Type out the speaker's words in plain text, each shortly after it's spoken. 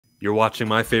You're watching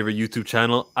my favorite YouTube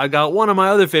channel. I got one of my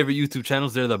other favorite YouTube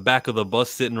channels there, the back of the bus,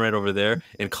 sitting right over there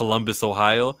in Columbus,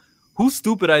 Ohio. Whose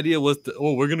stupid idea was to,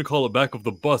 oh, we're gonna call it back of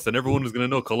the bus, and everyone is gonna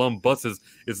know Columbus is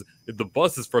the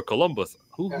bus is for Columbus.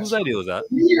 Whose idea was that?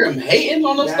 You hear him hating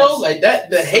on us though, like that.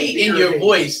 The hate in your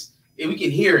voice, we can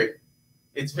hear it.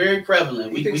 It's very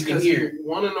prevalent. We can hear it. He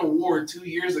won an award 2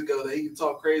 years ago that he can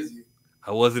talk crazy.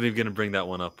 I wasn't even gonna bring that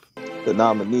one up. The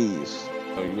nominees.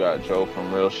 You got Joe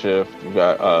from Real Shift. You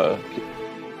got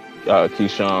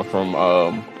Keyshawn from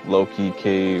Low Key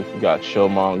Cave. You got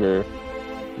Chillmonger.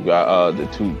 You got the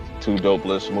two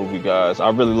Dopeless movie guys. I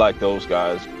really like those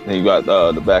guys. Then you got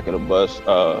the back of the bus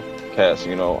cast.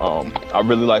 You know, I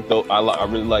really like those. I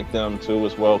really like them too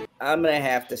as well. I'm gonna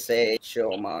have to say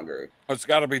Chillmonger. It's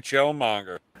got to be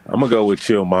Chillmonger. I'm gonna go with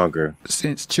Chillmonger.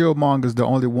 Since Chillmonger's the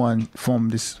only one from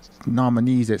this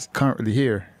nominees that's currently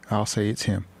here, I'll say it's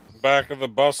him. Back of the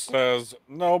bus says,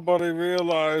 nobody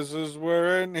realizes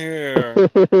we're in here.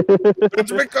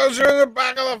 It's because you're in the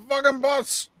back of the fucking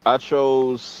bus. I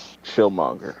chose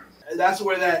Chillmonger. That's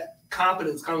where that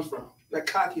confidence comes from, that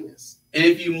cockiness. And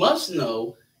if you must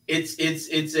know, it's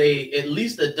a at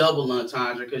least a double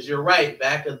entendre, because you're right,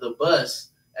 back of the bus,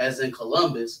 as in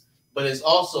Columbus, but it's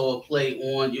also a play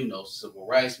on, you know, civil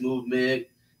rights movement,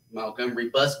 Montgomery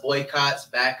bus boycotts,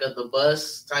 back of the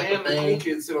bus type of thing. And the cool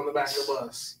kids sit on the back of the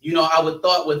bus. You know, I would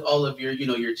thought with all of your, you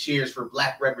know, your cheers for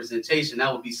black representation,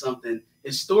 that would be something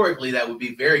historically that would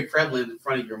be very prevalent in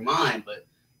front of your mind. But,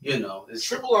 you know, it's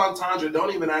triple entendre.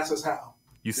 Don't even ask us how.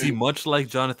 You see, much like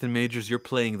Jonathan Majors, you're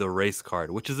playing the race card,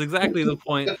 which is exactly the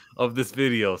point of this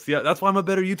video. See, that's why I'm a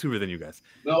better YouTuber than you guys.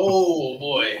 Oh,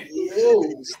 boy.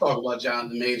 Let's talk about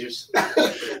Jonathan Majors.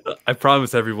 I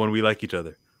promise everyone we like each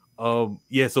other.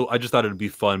 Yeah, so I just thought it'd be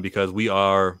fun because we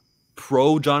are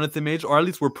pro Jonathan Majors, or at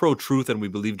least we're pro truth, and we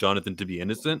believe Jonathan to be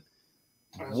innocent.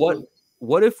 Absolutely.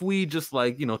 What if we just,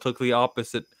 like, you know, took the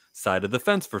opposite side of the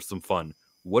fence for some fun?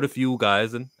 What if you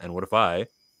guys and what if I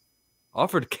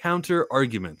offered counter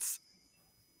arguments?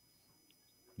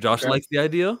 Josh likes the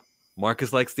idea,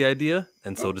 Marcus likes the idea,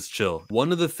 and so does Chill.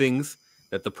 One of the things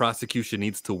that the prosecution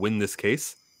needs to win this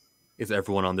case is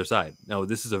everyone on their side. Now,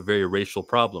 this is a very racial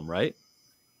problem, right?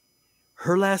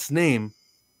 Her last name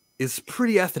is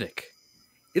pretty ethnic.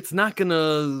 It's not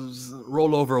gonna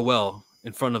roll over well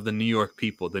in front of the New York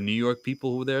people. The New York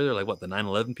people who they're like, what, the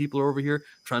 9/11 people are over here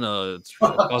trying to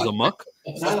cause a muck.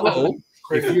 So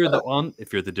if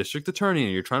you're the district attorney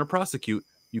and you're trying to prosecute,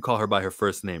 you call her by her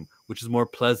first name, which is more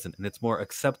pleasant and it's more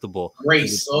acceptable.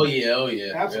 Grace. Oh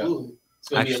yeah. Absolutely. It's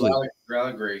gonna be a lot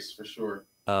of grace for sure.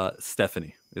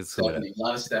 Stephanie is Stephanie. A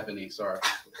lot of Stephanie. Sorry.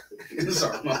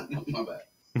 Sorry, my bad.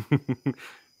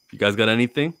 You guys got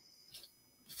anything?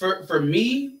 For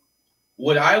me,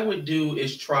 what I would do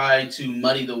is try to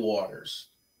muddy the waters,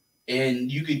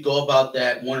 and you could go about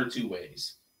that one or two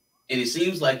ways. And it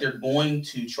seems like they're going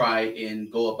to try and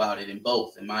go about it in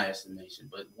both, in my estimation.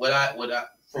 But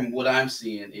from what I'm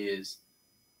seeing is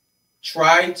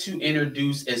try to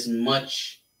introduce as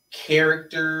much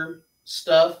character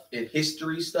stuff and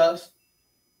history stuff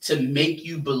to make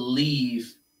you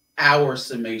believe our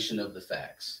summation of the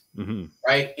facts,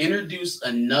 right? Introduce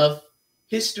enough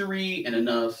history and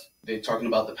enough. They're talking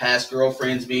about the past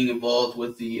girlfriends being involved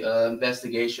with the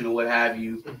investigation or what have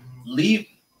you. Leave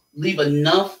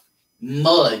enough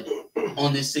mud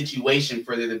on this situation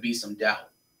for there to be some doubt,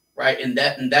 right? And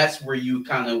that's where you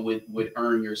kind of would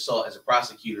earn your salt as a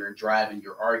prosecutor and driving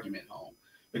your argument home.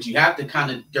 But you have to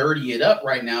kind of dirty it up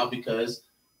right now, because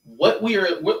what we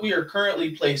are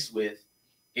currently placed with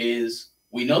is,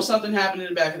 we know something happened in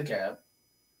the back of the cab.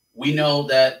 We know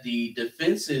that the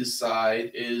defense's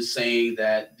side is saying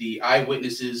that the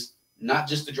eyewitnesses, not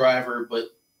just the driver, but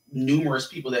numerous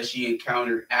people that she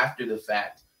encountered after the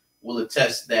fact, will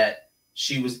attest that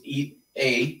she was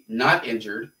A, not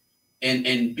injured,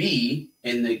 and B,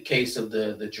 in the case of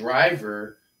the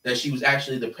driver, that she was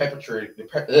actually the perpetrator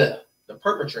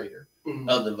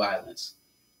of the violence.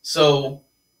 So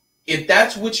if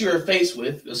that's what you're faced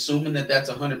with, assuming that that's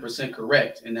 100%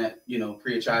 correct, and that, you know,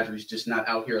 Priya Chaudhry is just not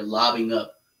out here lobbing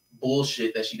up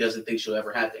bullshit that she doesn't think she'll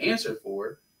ever have to answer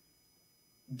for,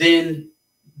 then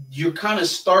you're kind of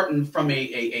starting from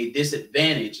a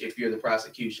disadvantage if you're the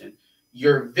prosecution.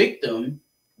 Your victim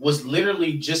was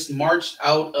literally just marched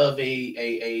out of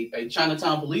a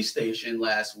Chinatown police station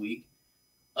last week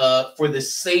for the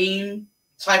same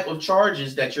type of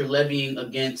charges that you're levying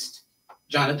against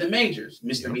Jonathan Majors,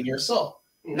 misdemeanor assault.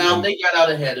 Now they got out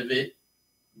ahead of it.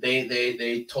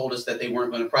 They told us that they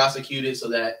weren't going to prosecute it, so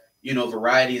that, you know,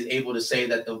 Variety is able to say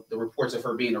that the reports of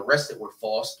her being arrested were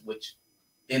false, which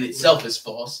in itself is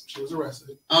false. She was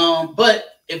arrested.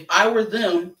 But if I were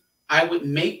them, I would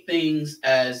make things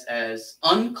as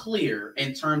unclear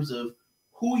in terms of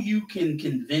who you can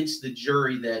convince the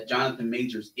jury that Jonathan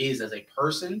Majors is as a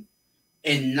person,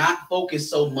 and not focus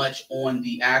so much on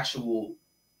the actual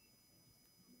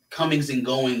comings and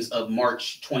goings of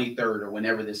March 23rd or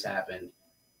whenever this happened.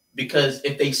 Because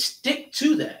if they stick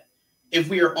to that, if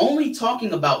we are only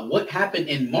talking about what happened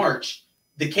in March,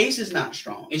 the case is not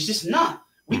strong. It's just not.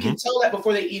 We can tell that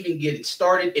before they even get it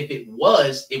started. If it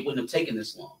was, it wouldn't have taken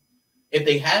this long. If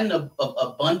they had an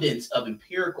abundance of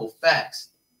empirical facts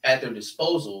at their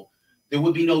disposal, there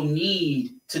would be no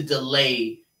need to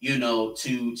delay,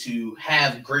 to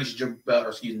have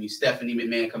Stephanie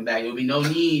McMahon come back. There would be no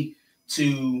need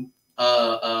to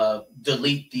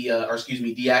deactivate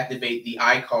the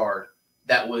iCard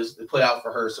that was put out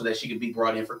for her so that she could be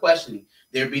brought in for questioning.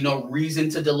 There'd be no reason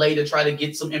to delay to try to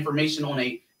get some information on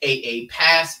a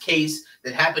past case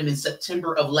that happened in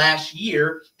September of last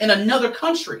year in another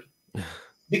country.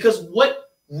 Because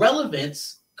what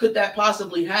relevance could that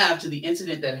possibly have to the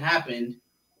incident that happened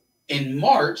in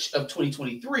March of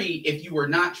 2023 if you were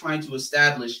not trying to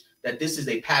establish that this is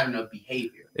a pattern of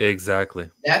behavior? Exactly.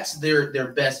 That's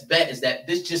their best bet, is that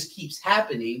this just keeps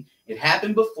happening. It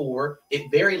happened before. It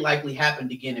very likely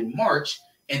happened again in March.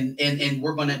 And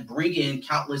we're going to bring in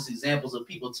countless examples of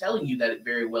people telling you that it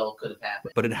very well could have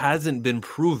happened. But it hasn't been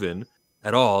proven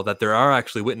at all that there are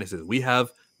actually witnesses.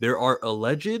 There are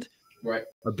alleged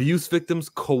abuse victims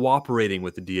cooperating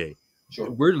with the DA. Sure.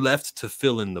 We're left to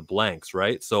fill in the blanks,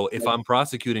 right? So if I'm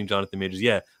prosecuting Jonathan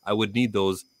Majors, I would need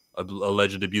those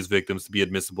alleged abuse victims to be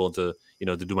admissible to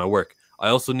do my work. I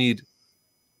also need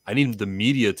the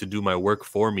media to do my work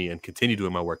for me and continue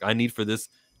doing my work. I need for this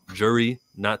jury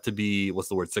not to be, what's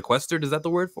the word, sequestered? Is that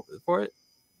the word for it?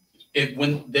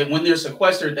 When they're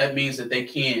sequestered, that means that they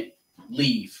can't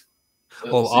leave.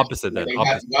 Opposite then.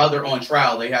 While they're on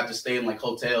trial, they have to stay in like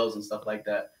hotels and stuff like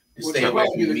that. Which might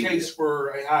be the case for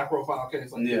a high-profile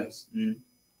case like this.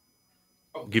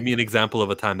 Give me an example of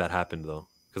a time that happened, though,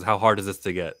 because how hard is this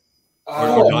to get?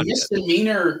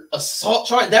 Misdemeanor assault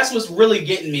charge. That's what's really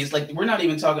getting me. It's like we're not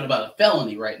even talking about a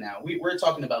felony right now. We're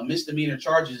talking about misdemeanor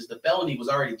charges. The felony was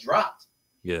already dropped.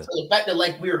 Yeah. So the fact that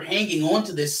we're hanging on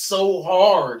to this so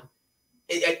hard,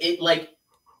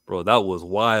 bro, that was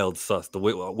wild, sus.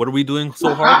 What are we doing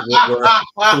so hard?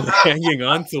 We're hanging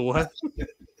on to what?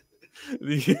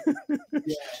 Yeah,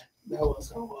 that was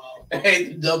so wild. Hey,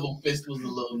 the double fist was a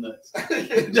little nuts.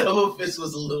 Double fist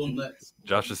was a little nuts.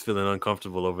 Josh is feeling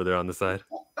uncomfortable over there on the side.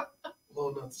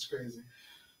 Little nuts is crazy.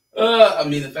 I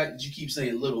mean, the fact that you keep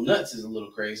saying little nuts is a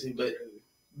little crazy. But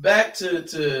back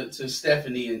to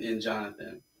Stephanie and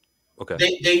Jonathan. Okay.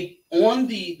 They on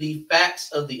the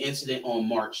facts of the incident on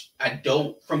March,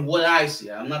 from what I see,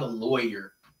 I'm not a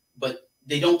lawyer, but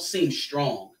they don't seem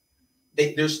strong.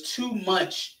 There's too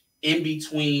much in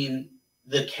between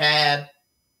the cab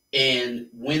and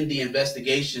when the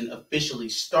investigation officially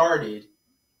started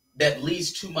that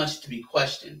leaves too much to be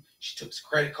questioned. She took his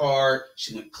credit card,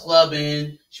 she went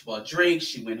clubbing, she bought drinks,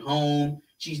 she went home.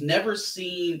 She's never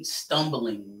seen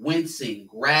stumbling, wincing,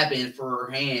 grabbing for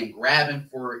her hand, grabbing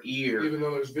for her ear. Even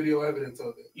though there's video evidence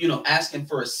of it. Asking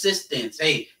for assistance.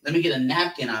 Hey, let me get a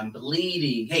napkin. I'm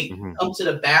bleeding. Hey, come to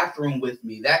the bathroom with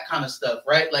me. That kind of stuff,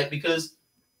 right? Because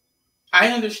I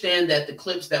understand that the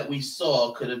clips that we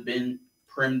saw could have been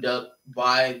primed up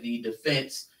by the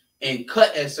defense and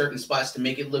cut at certain spots to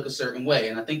make it look a certain way.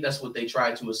 And I think that's what they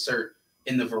tried to assert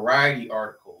in the Variety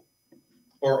article.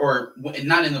 Or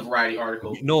not in the Variety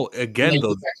article. No, again,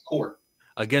 though,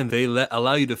 again, they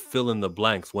allow you to fill in the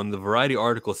blanks. When the Variety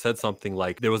article said something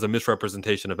like there was a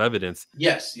misrepresentation of evidence.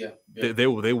 Yes, yeah.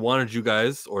 They wanted you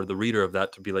guys or the reader of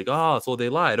that to be like, so they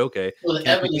lied. Okay. Well, the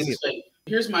evidence is fake.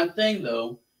 Here's my thing,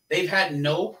 though. They've had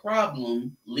no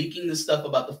problem leaking the stuff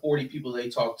about the 40 people they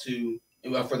talked to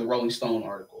for the Rolling Stone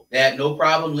article. They had no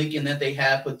problem leaking that they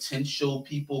have potential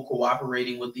people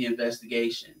cooperating with the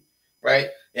investigation, right?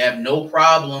 They have no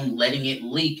problem letting it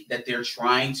leak that they're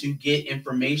trying to get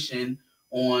information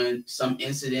on some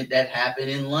incident that happened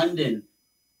in London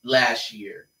last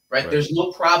year, right? There's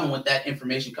no problem with that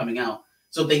information coming out.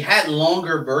 So if they had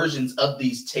longer versions of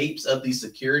these tapes, of these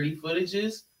security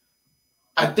footages,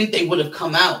 I think they would have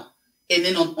come out. And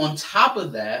then on top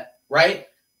of that, right,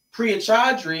 Priya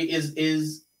Chaudhry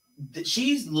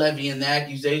she's levying the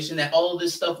accusation that all of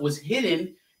this stuff was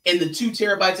hidden in the 2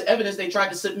 terabytes of evidence they tried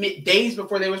to submit days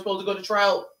before they were supposed to go to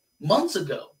trial months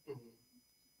ago.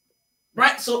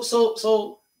 Right?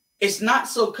 So it's not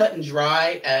so cut and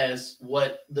dry as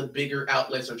what the bigger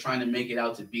outlets are trying to make it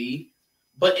out to be.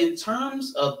 But in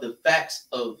terms of the facts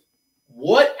of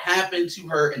what happened to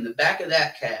her in the back of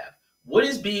that cab, what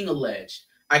is being alleged?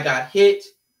 I got hit.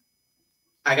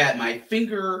 I got my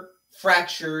finger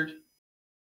fractured,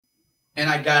 and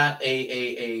I got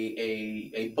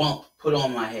a bump put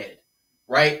on my head,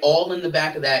 right? All in the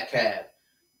back of that cab.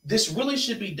 This really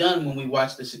should be done when we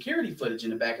watch the security footage in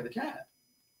the back of the cab.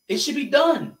 It should be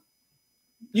done.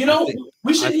 You know,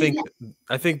 we should.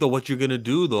 I think though what you're gonna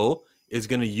do though is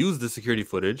gonna use the security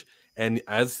footage, and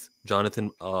as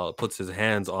Jonathan puts his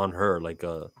hands on her like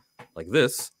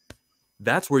this,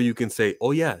 that's where you can say,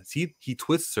 oh yeah, he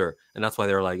twists her, and that's why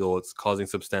they're like, oh, it's causing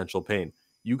substantial pain.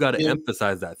 You got to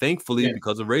emphasize that. Thankfully,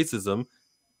 because of racism,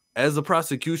 as a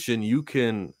prosecution, you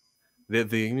can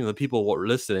the people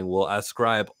listening will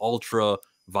ascribe ultra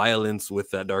violence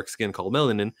with that dark skin called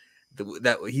melanin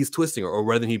that he's twisting her, or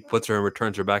whether he puts her and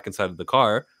returns her back inside of the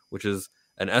car, which is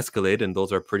an Escalade, and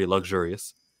those are pretty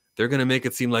luxurious. They're going to make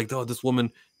it seem like, oh, this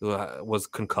woman was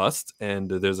concussed and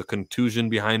there's a contusion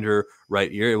behind her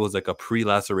right ear. It was like a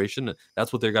pre-laceration.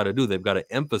 That's what they've got to do. They've got to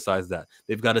emphasize that.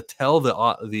 They've got to tell the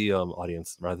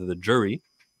audience, rather the jury,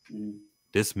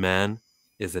 this man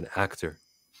is an actor.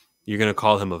 You're going to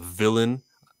call him a villain.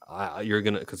 You're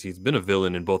going to, because he's been a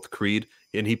villain in both Creed,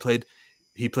 and he played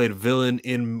villain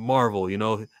in Marvel, you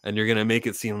know, and you're going to make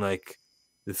it seem like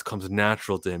this comes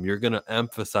natural to him. You're going to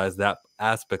emphasize that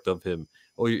aspect of him.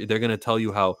 Or they're going to tell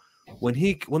you how when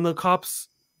he called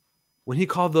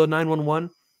the 911,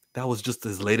 that was just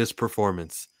his latest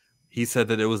performance. He said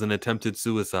that it was an attempted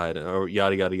suicide or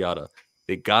yada, yada, yada.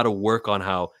 They got to work on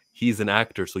how he's an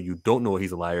actor, so you don't know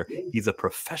he's a liar. He's a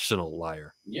professional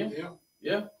liar. Yeah.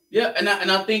 And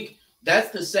I think that's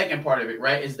the second part of it,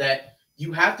 right? Is that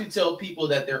you have to tell people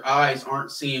that their eyes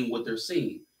aren't seeing what they're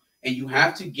seeing. And you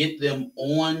have to get them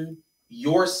on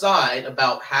your side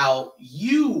about how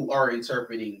you are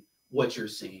interpreting what you're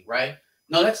seeing, right?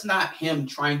 No, that's not him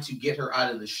trying to get her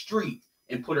out of the street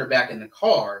and put her back in the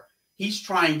car. He's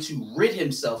trying to rid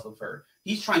himself of her.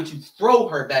 He's trying to throw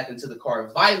her back into the car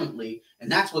violently,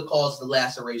 and that's what caused the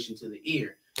laceration to the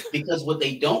ear. Because what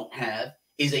they don't have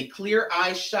is a clear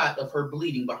eye shot of her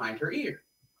bleeding behind her ear.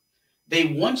 They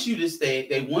want you to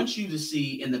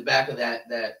see in the back of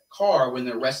that car when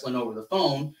they're wrestling over the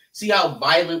phone, see how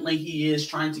violently he is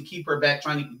trying to keep her back,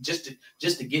 trying to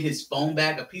just to get his phone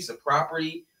back, a piece of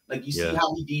property. Like you see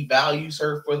how he devalues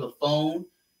her for the phone.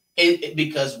 And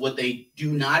because what they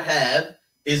do not have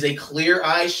is a clear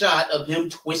eye shot of him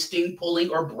twisting, pulling,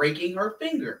 or breaking her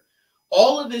finger.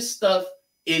 All of this stuff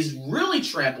is really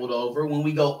trampled over when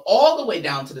we go all the way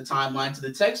down to the timeline, to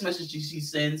the text messages she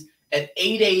sends at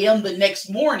 8 a.m. the next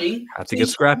morning. Had to get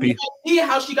scrappy. Yeah,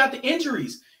 how she got the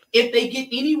injuries. If they get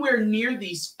anywhere near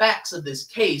these facts of this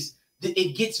case,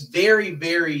 it gets very,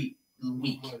 very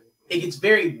weak. It gets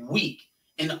very weak.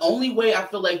 And the only way I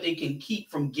feel like they can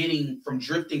keep from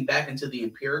drifting back into the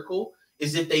empirical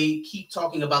is if they keep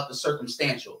talking about the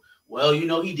circumstantial. Well, you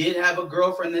know, he did have a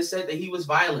girlfriend that said that he was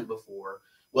violent before.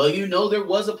 Well, you know, there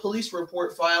was a police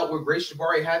report filed where Grace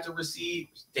Jabari had to receive,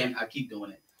 damn, I keep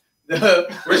doing it,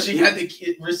 where she had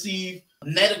to receive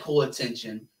medical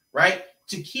attention, right?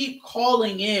 To keep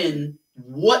calling in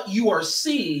what you are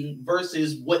seeing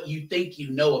versus what you think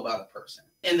you know about a person.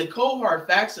 And the cold hard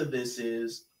facts of this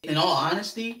is, in all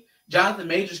honesty, Jonathan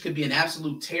Majors could be an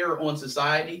absolute terror on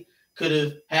society, could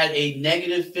have had a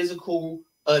negative physical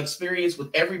experience with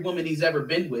every woman he's ever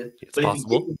been with. It's but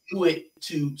possible. if he didn't do it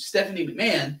to Stephanie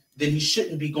McMahon, then he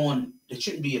shouldn't be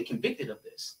convicted of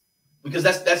this. Because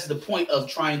that's the point of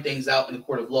trying things out in the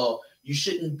court of law. You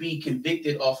shouldn't be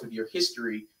convicted off of your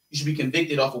history. You should be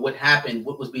convicted off of what happened,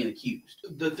 what was being accused.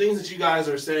 The things that you guys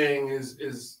are saying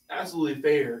is absolutely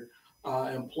fair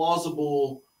and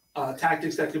plausible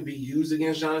tactics that could be used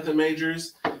against Jonathan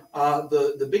Majors.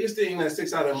 The biggest thing that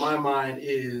sticks out in my mind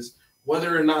is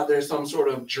whether or not there's some sort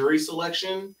of jury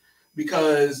selection,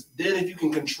 because then if you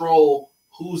can control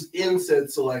who's in said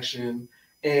selection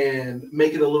and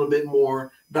make it a little bit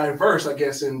more diverse, I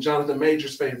guess, in Jonathan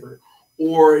Majors' favor,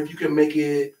 or if you can make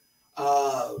it,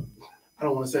 I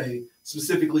don't want to say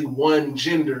specifically one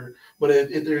gender, but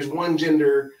if there's one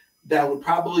gender that would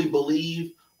probably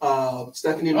believe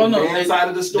Stephanie McMahon's side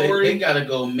of the story. They got to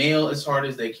go male as hard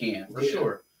as they can, for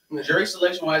sure. Yeah. Jury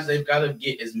selection wise, they've got to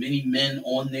get as many men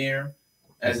on there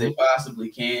as they possibly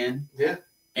can. Yeah.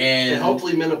 And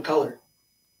hopefully men of color.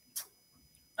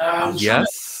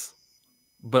 Yes.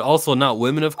 But also not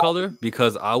women of color,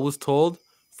 because I was told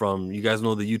from, you guys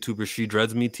know the YouTuber She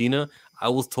Dreads Me, Tina. I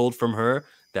was told from her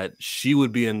that she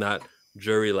would be in that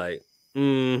jury like,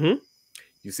 you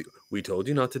see, we told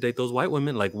you not to date those white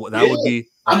women. Like that would be.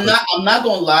 I'm not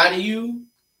gonna lie to you.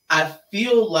 I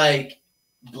feel like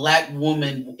black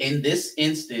woman in this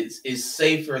instance is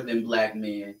safer than black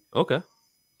men. Okay.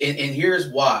 And here's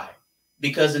why.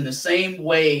 Because in the same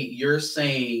way you're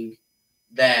saying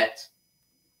that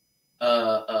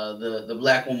the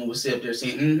black woman would sit up there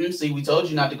saying, see, we told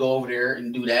you not to go over there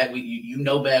and do that. You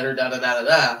know better, da da da da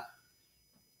da.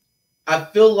 I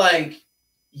feel like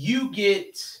you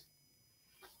get,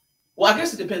 well, I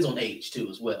guess it depends on age too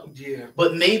as well. Yeah.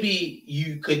 But maybe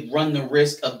you could run the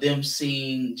risk of them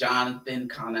seeing Jonathan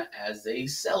kind of as a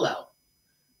sellout.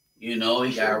 You know,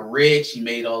 he got rich, he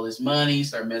made all this money,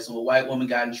 started messing with white women,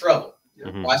 got in trouble.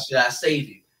 Mhm. Why should I save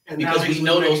you? And Because we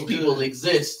know those people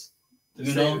exist.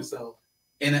 You know, himself.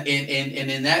 and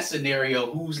in that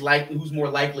scenario, who's more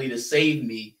likely to save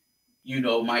me? You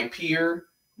know, my peer,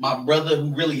 my brother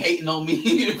who really hating on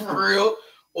me for real,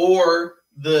 or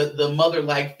the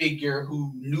mother-like figure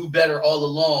who knew better all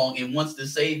along and wants to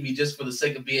save me just for the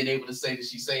sake of being able to say that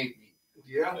she saved me.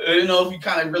 Yeah. You know, if you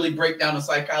kind of really break down the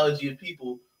psychology of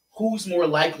people, who's more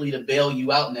likely to bail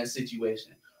you out in that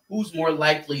situation? Who's more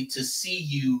likely to see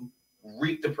you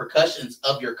reap the repercussions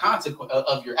of your consequence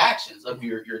of your actions, of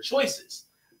your choices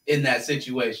in that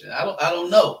situation? I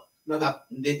don't know.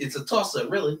 It's a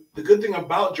toss-up, really. The good thing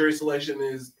about jury selection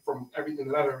is, from everything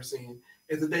that I've ever seen,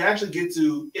 is that they actually get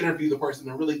to interview the person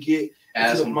and really get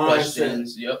Ask into the them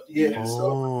questions. mindset. Yep. Yeah.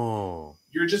 Oh. So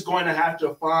you're just going to have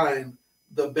to find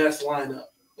the best lineup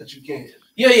that you can.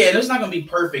 Yeah, and it's not going to be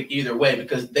perfect either way,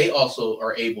 because they also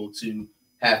are able to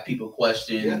have people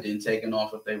questioned and taken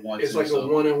off if they want It's to. like a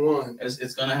one-on-one.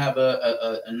 It's going to have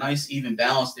a nice even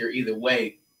balance there either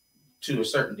way, to a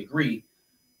certain degree.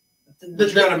 But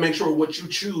you got to make sure what you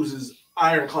choose is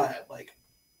ironclad. Like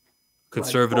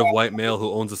Conservative white male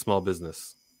who owns a small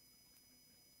business.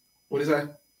 What is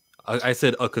that? I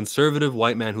said a conservative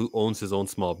white man who owns his own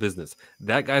small business.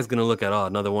 That guy's gonna look at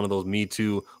another one of those Me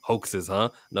Too hoaxes, huh?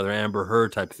 Another Amber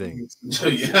Heard type thing.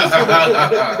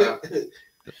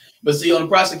 But see, on the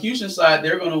prosecution side,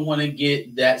 they're going to want to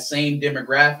get that same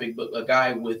demographic, but a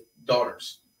guy with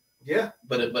daughters. Yeah.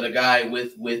 But a guy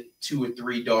with 2 or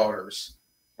 3 daughters,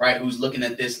 right? Who's looking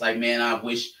at this like, man, I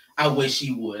wish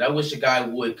he would. I wish a guy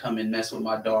would come and mess with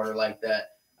my daughter like that.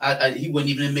 He wouldn't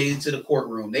even have made it to the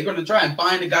courtroom. They're going to try and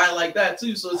find a guy like that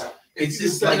too. So it's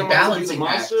just like balancing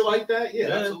monster like that. Yeah,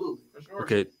 absolutely. For sure.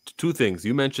 Okay, 2 things.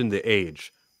 You mentioned the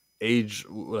age. Age,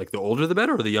 like the older the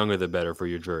better, or the younger the better for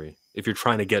your jury? If you're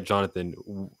trying to get Jonathan,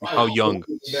 how young?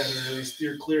 Better. They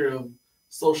steer clear of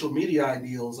social media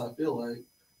ideals, I feel like.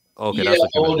 Okay, yeah, that's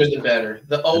the older the better.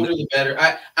 The older the better.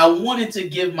 I wanted to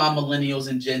give my millennials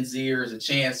and Gen Zers a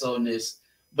chance on this,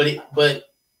 but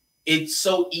it's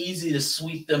so easy to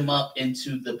sweep them up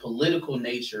into the political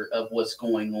nature of what's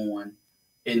going on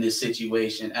in this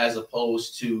situation, as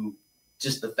opposed to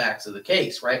just the facts of the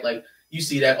case, right? Like, you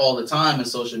see that all the time in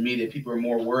social media. People are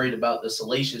more worried about the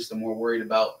salacious, they're more worried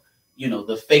about, you know,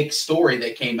 the fake story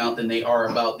that came out than they are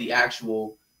about the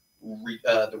actual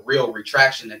the real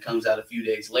retraction that comes out a few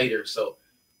days later. So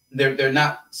they're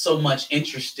not so much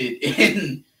interested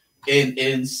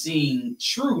in seeing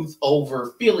truth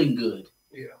over feeling good.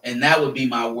 Yeah. And that would be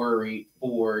my worry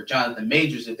for Jonathan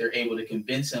Majors, if they're able to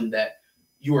convince him that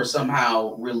you are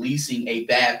somehow releasing a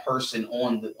bad person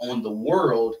on the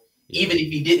world, even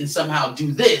if he didn't somehow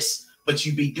do this, but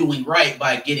you'd be doing right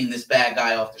by getting this bad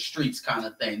guy off the streets, kind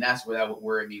of thing. That's where that would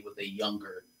worry me with a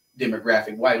younger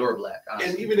demographic, white or black.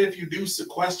 Honestly. And even if you do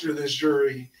sequester this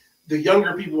jury, the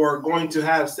younger people are going to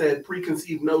have said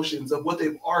preconceived notions of what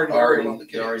they've already heard about the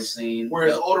case. Already seen.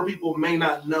 Whereas older people may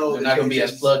not know. They're not going to be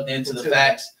as plugged into the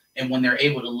facts. And when they're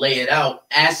able to lay it out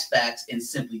as facts and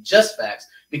simply just facts,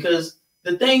 because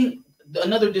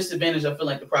another disadvantage I feel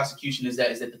like the prosecution is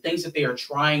that the things that they are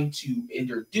trying to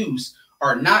introduce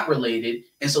are not related.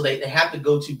 And so they have to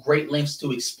go to great lengths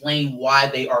to explain why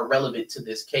they are relevant to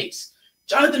this case.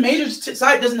 Jonathan Majors'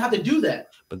 side doesn't have to do that.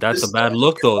 But that's a bad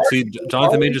look, though. See,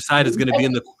 Jonathan Majors' side is going to be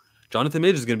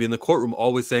in the courtroom,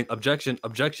 always saying objection,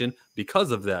 objection,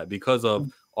 because of that, because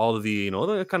of all of the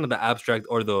the kind of the abstract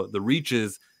or the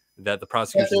reaches that the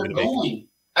prosecution is going to make.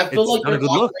 I feel like they're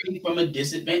operating from a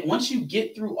disadvantage. Once you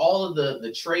get through all of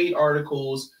the trade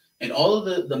articles and all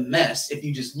of the mess, if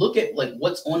you just look at like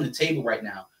what's on the table right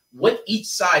now, what each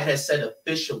side has said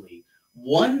officially.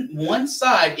 One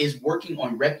side is working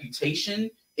on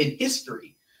reputation and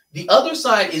history. The other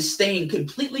side is staying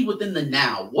completely within the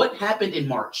now. What happened in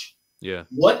March? Yeah.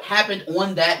 What happened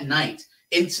on that night?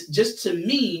 It's just, to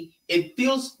me, it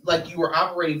feels like you are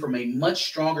operating from a much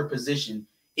stronger position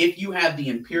if you have the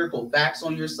empirical facts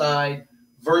on your side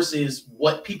versus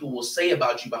what people will say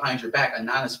about you behind your back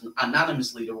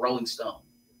anonymously to Rolling Stone.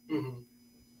 Mm-hmm.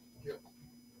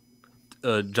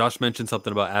 Josh mentioned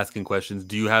something about asking questions.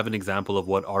 Do you have an example of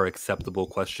what are acceptable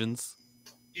questions?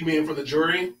 You mean for the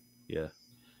jury? Yeah.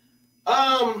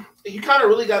 You kind of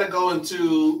really got to go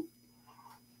into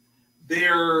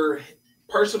their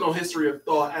personal history of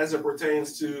thought as it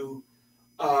pertains to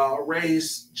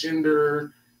race,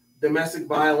 gender, domestic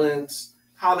violence,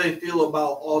 how they feel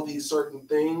about all these certain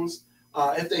things.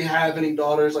 If they have any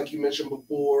daughters, like you mentioned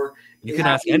before, You can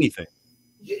ask anything.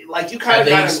 Like you kind Have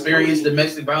of they experienced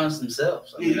domestic violence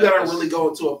themselves? You got to really go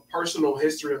into a personal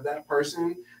history of that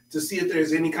person to see if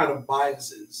there's any kind of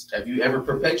biases. Have you ever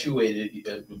perpetuated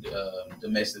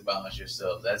domestic violence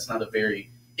yourself? That's not a very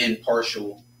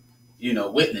impartial,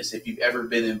 witness. If you've ever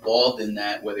been involved in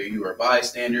that, whether you were a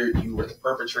bystander, you were the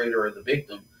perpetrator or the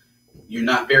victim, you're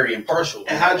not very impartial.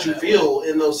 And how did you feel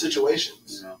in those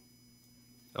situations?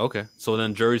 Okay, so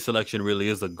then jury selection really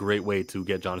is a great way to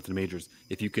get Jonathan Majors.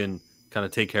 If you can kind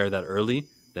of take care of that early,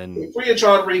 then if Rhea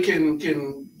Chaudhry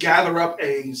can gather up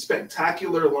a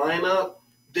spectacular lineup,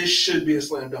 this should be a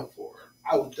slam dunk for her,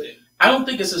 I would think. I don't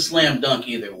think it's a slam dunk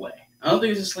either way.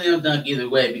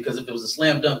 Because if it was a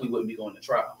slam dunk, we wouldn't be going to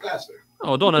trial. That's fair.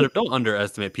 Oh, don't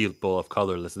underestimate people of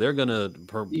color. Listen, they're gonna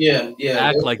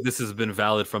act like this has been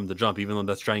valid from the jump, even though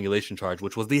that strangulation charge,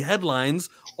 which was the headlines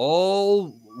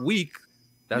all week,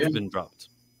 that's been dropped.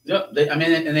 Yeah,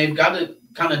 and they've got to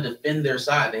kind of defend their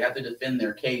side. They have to defend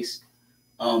their case.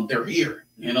 They're here.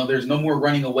 There's no more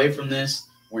running away from this.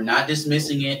 We're not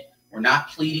dismissing it. We're not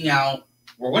pleading out.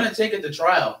 We're going to take it to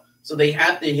trial. So they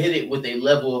have to hit it with a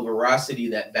level of veracity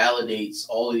that validates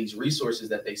all of these resources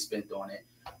that they spent on it.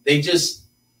 They just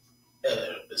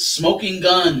smoking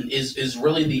gun is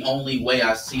really the only way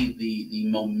I see the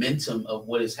momentum of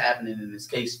what is happening in this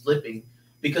case flipping,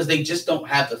 because they just don't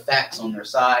have the facts on their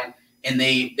side, and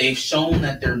they've shown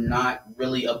that they're not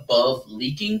really above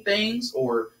leaking things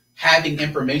or having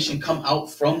information come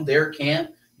out from their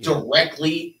camp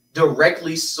directly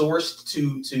sourced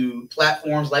to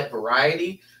platforms like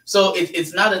Variety. So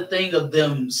it's not a thing of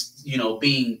them,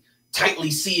 being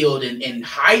tightly sealed and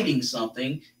hiding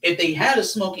something. If they had a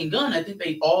smoking gun, I think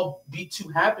they'd all be too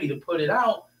happy to put it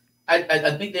out.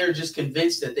 I think they're just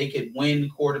convinced that they could win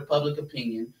court of public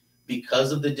opinion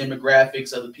because of the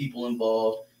demographics of the people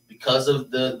involved, because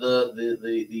of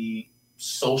the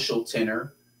social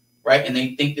tenor, right? And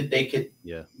they think that they could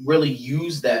really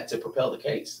use that to propel the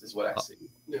case, is what I see.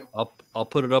 I'll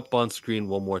put it up on screen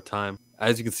one more time.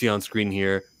 As you can see on screen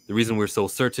here, the reason we're so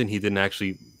certain he didn't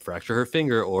actually fracture her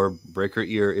finger or break her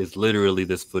ear is literally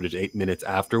this footage 8 minutes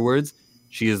afterwards.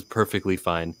 She is perfectly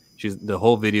fine. She's the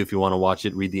whole video. If you want to watch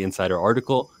it, read the Insider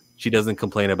article. She doesn't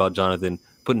complain about Jonathan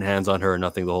putting hands on her or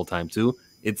nothing the whole time too.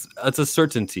 It's a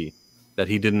certainty that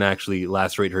he didn't actually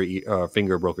lacerate her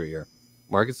finger or broke her ear.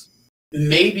 Marcus?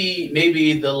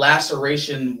 Maybe the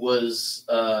laceration was,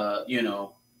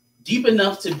 deep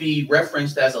enough to be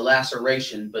referenced as a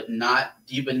laceration, but not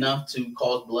deep enough to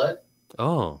cause blood.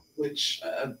 Oh. Which,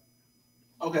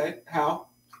 okay, how?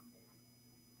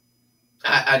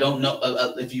 I don't know.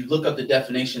 If you look up the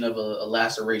definition of a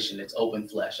laceration, it's open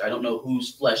flesh. I don't know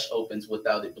whose flesh opens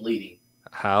without it bleeding.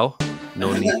 How?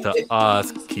 No need to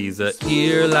ask. He's a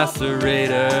ear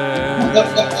lacerator.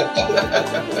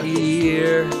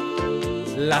 Ear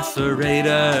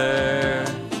lacerator.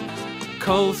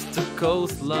 Coast to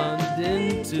coast,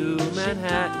 London to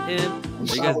Manhattan.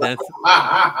 Are you guys dancing?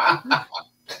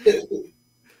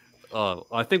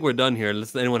 I think we're done here.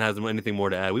 Unless anyone has anything more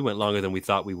to add. We went longer than we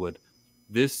thought we would.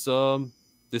 This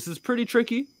is pretty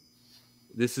tricky.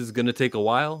 This is going to take a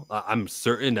while. I'm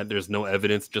certain that there's no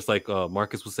evidence, just like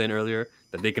Marcus was saying earlier,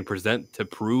 that they can present to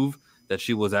prove that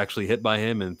she was actually hit by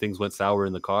him and things went sour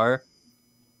in the car.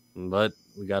 But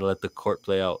we got to let the court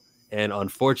play out. And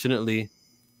unfortunately,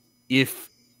 if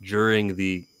during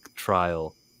the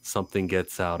trial something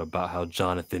gets out about how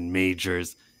Jonathan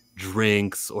Majors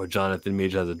drinks or Jonathan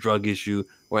Majors has a drug issue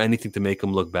or anything to make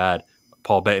him look bad,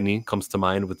 Paul Bettany comes to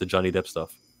mind with the Johnny Depp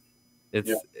stuff.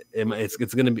 It's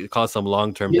going to cause some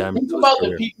long-term damage. Think about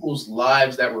the people's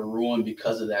lives that were ruined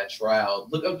because of that trial.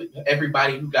 Look at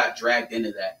everybody who got dragged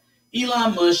into that.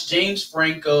 Elon Musk, James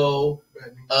Franco,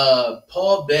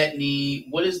 Paul Bettany.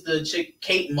 What is the chick?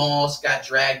 Kate Moss got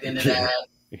dragged into that.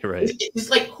 You're right. It's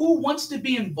like, who wants to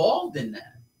be involved in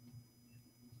that?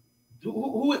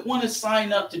 Who would want to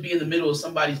sign up to be in the middle of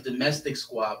somebody's domestic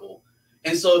squabble?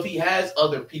 And so if he has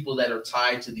other people that are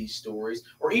tied to these stories,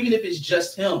 or even if it's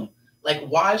just him, like,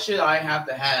 why should I have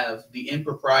to have the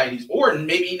improprieties, or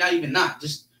maybe not,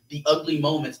 just the ugly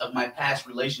moments of my past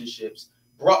relationships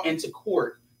brought into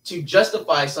court to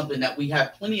justify something that we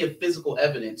have plenty of physical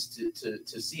evidence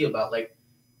to see about? Like,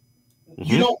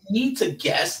 you don't need to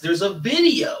guess. There's a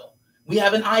video. We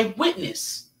have an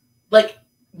eyewitness. Like,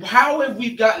 how have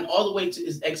we gotten all the way to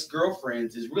his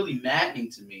ex-girlfriends is really maddening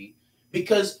to me,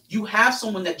 because you have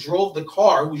someone that drove the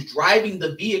car who's driving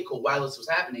the vehicle while this was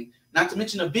happening, not to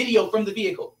mention a video from the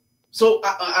vehicle. So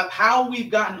how we've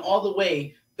gotten all the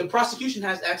way, the prosecution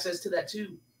has access to that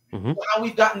too. Mm-hmm. How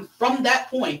we've gotten from that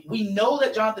point, we know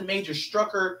that Jonathan Majors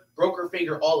struck her, broke her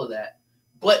finger, all of that.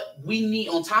 But we need,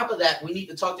 on top of that, we need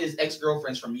to talk to his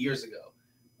ex-girlfriends from years ago.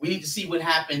 We need to see what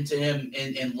happened to him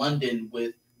in London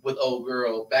with old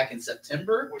girl back in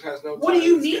September. Which has no. What do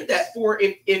you need that for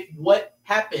if what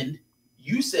happened,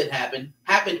 you said happened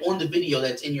on the video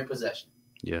that's in your possession?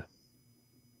 Yeah.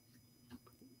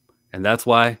 And that's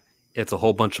why it's a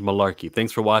whole bunch of malarkey.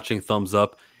 Thanks for watching. Thumbs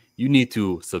up. You need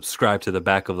to subscribe to the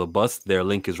Back of the Bus. Their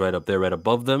link is right up there, right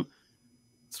above them.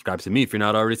 Subscribe to me if you're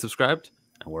not already subscribed,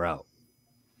 and we're out.